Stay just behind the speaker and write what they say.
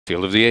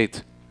Field of the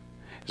 8th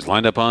is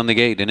lined up on the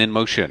gate and in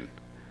motion.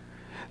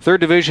 Third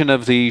division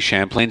of the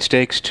Champlain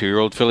Stakes,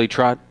 2-year-old filly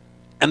Trot.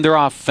 And they're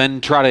off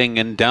and trotting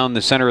and down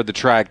the center of the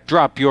track.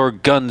 Drop Your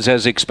Guns,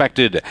 as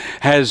expected,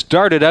 has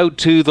darted out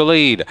to the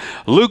lead.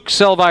 Luke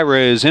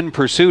Selvaira is in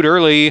pursuit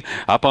early.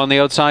 Up on the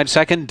outside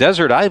second.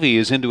 Desert Ivy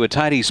is into a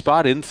tidy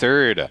spot in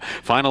third.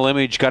 Final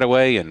Image got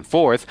away in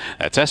fourth.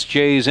 That's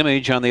SJ's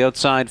Image on the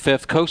outside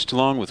fifth. Coast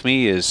Along With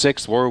Me is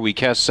sixth. Warwick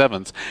Hess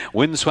seventh.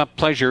 Windswept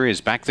Pleasure is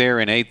back there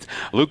in eighth.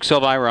 Luke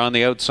Selvaira on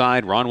the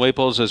outside. Ron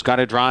Waples has got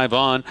to drive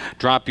on.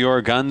 Drop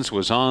Your Guns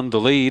was on the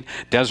lead.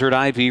 Desert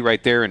Ivy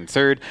right there in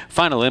third.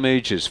 Final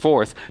Image is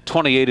fourth,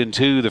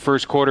 28-2 the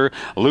first quarter.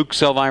 Luke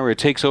Selvaira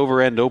takes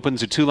over and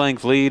opens a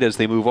 2-length lead as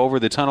they move over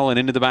the tunnel and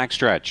into the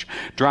backstretch.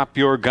 Drop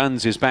Your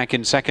Guns is back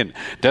in second.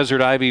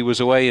 Desert Ivy was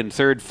away in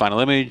third.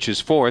 Final Image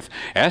is fourth.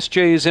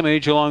 SJ's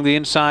Image along the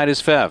inside is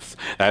fifth.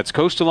 That's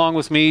Coast Along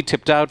With Me,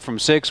 tipped out from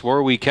sixth.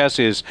 Warwick Hess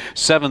is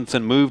seventh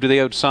and moved to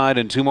the outside,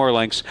 and 2 more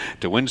lengths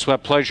to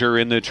Windswept Pleasure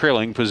in the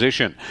trailing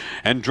position.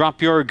 And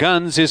Drop Your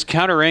Guns is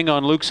countering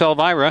on Luke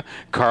Selvaira.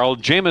 Carl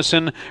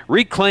Jameson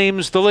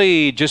reclaims the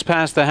lead just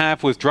past the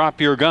half with Drop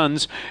Your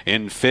Guns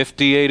in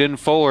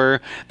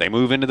 58-4. They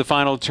move into the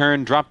final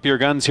turn. Drop Your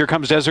Guns. Here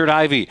comes Desert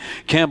Ivy.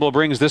 Campbell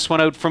brings this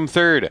one out from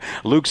third.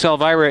 Luke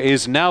Selvaira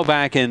is now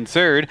back in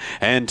third,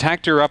 and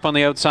Tactor up on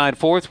the outside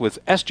fourth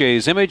with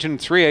SJ's Image and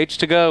 3/8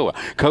 to go.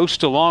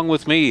 Coast Along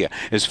With Me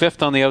is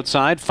fifth on the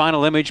outside.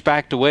 Final Image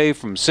backed away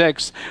from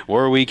sixth.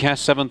 Warwick Hess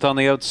seventh on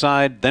the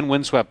outside. Then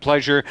Windswept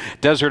Pleasure.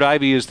 Desert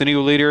Ivy is the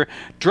new leader.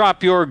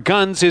 Drop Your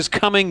Guns is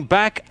coming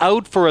back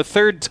out for a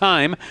third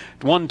time.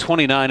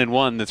 129-1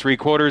 the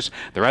 3/4.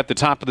 They're at the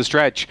top of the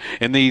stretch.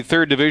 In the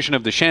third division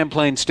of the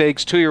Champlain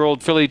Stakes,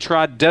 2-year-old filly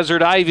Trot,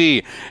 Desert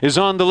Ivy is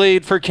on the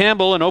lead for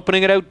Campbell and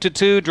opening it out to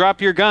 2.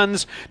 Drop Your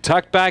Guns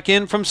tucked back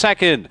in from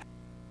second.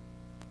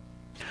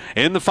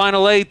 In the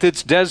final 8th,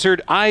 it's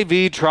Desert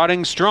Ivy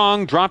trotting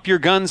strong. Drop Your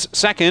Guns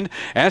second.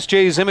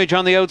 SJ's Image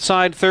on the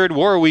outside third.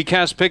 Warwick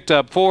Hess picked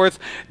up fourth.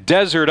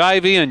 Desert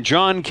Ivy and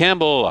John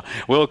Campbell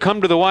will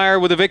come to the wire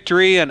with a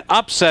victory and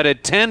upset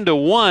at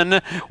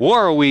 10-1.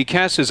 Warwick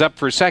Hess is up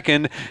for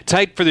second.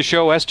 Tight for the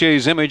show,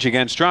 SJ's Image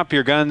against Drop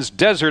Your Guns.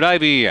 Desert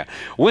Ivy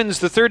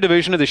wins the third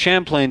division of the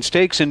Champlain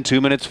Stakes in 2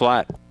 minutes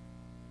flat.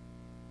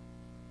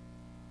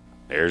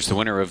 There's the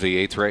winner of the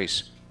 8th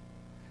race.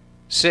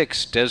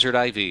 6, Desert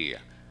Ivy.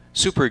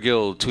 Super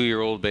Guild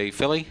 2-year-old bay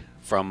filly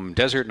from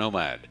Desert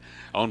Nomad,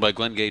 owned by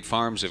Glengate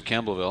Farms of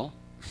Campbellville.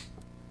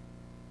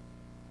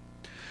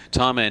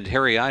 Tom and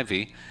Harry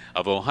Ivey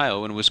of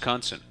Ohio and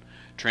Wisconsin,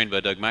 trained by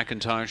Doug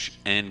McIntosh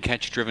and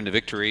catch driven to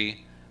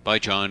victory by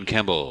John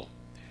Campbell.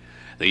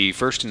 The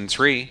first and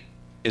 3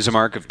 is a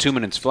mark of 2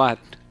 minutes flat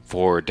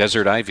for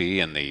Desert Ivy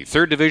in the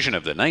third division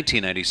of the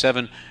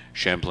 1997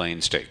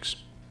 Champlain Stakes.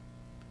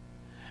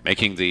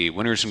 Making the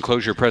winner's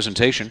enclosure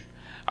presentation,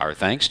 our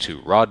thanks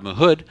to Rod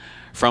Mahood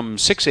from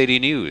 680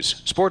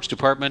 News, Sports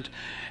Department,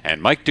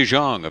 and Mike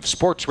DeJong of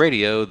Sports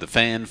Radio, The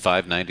Fan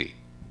 590.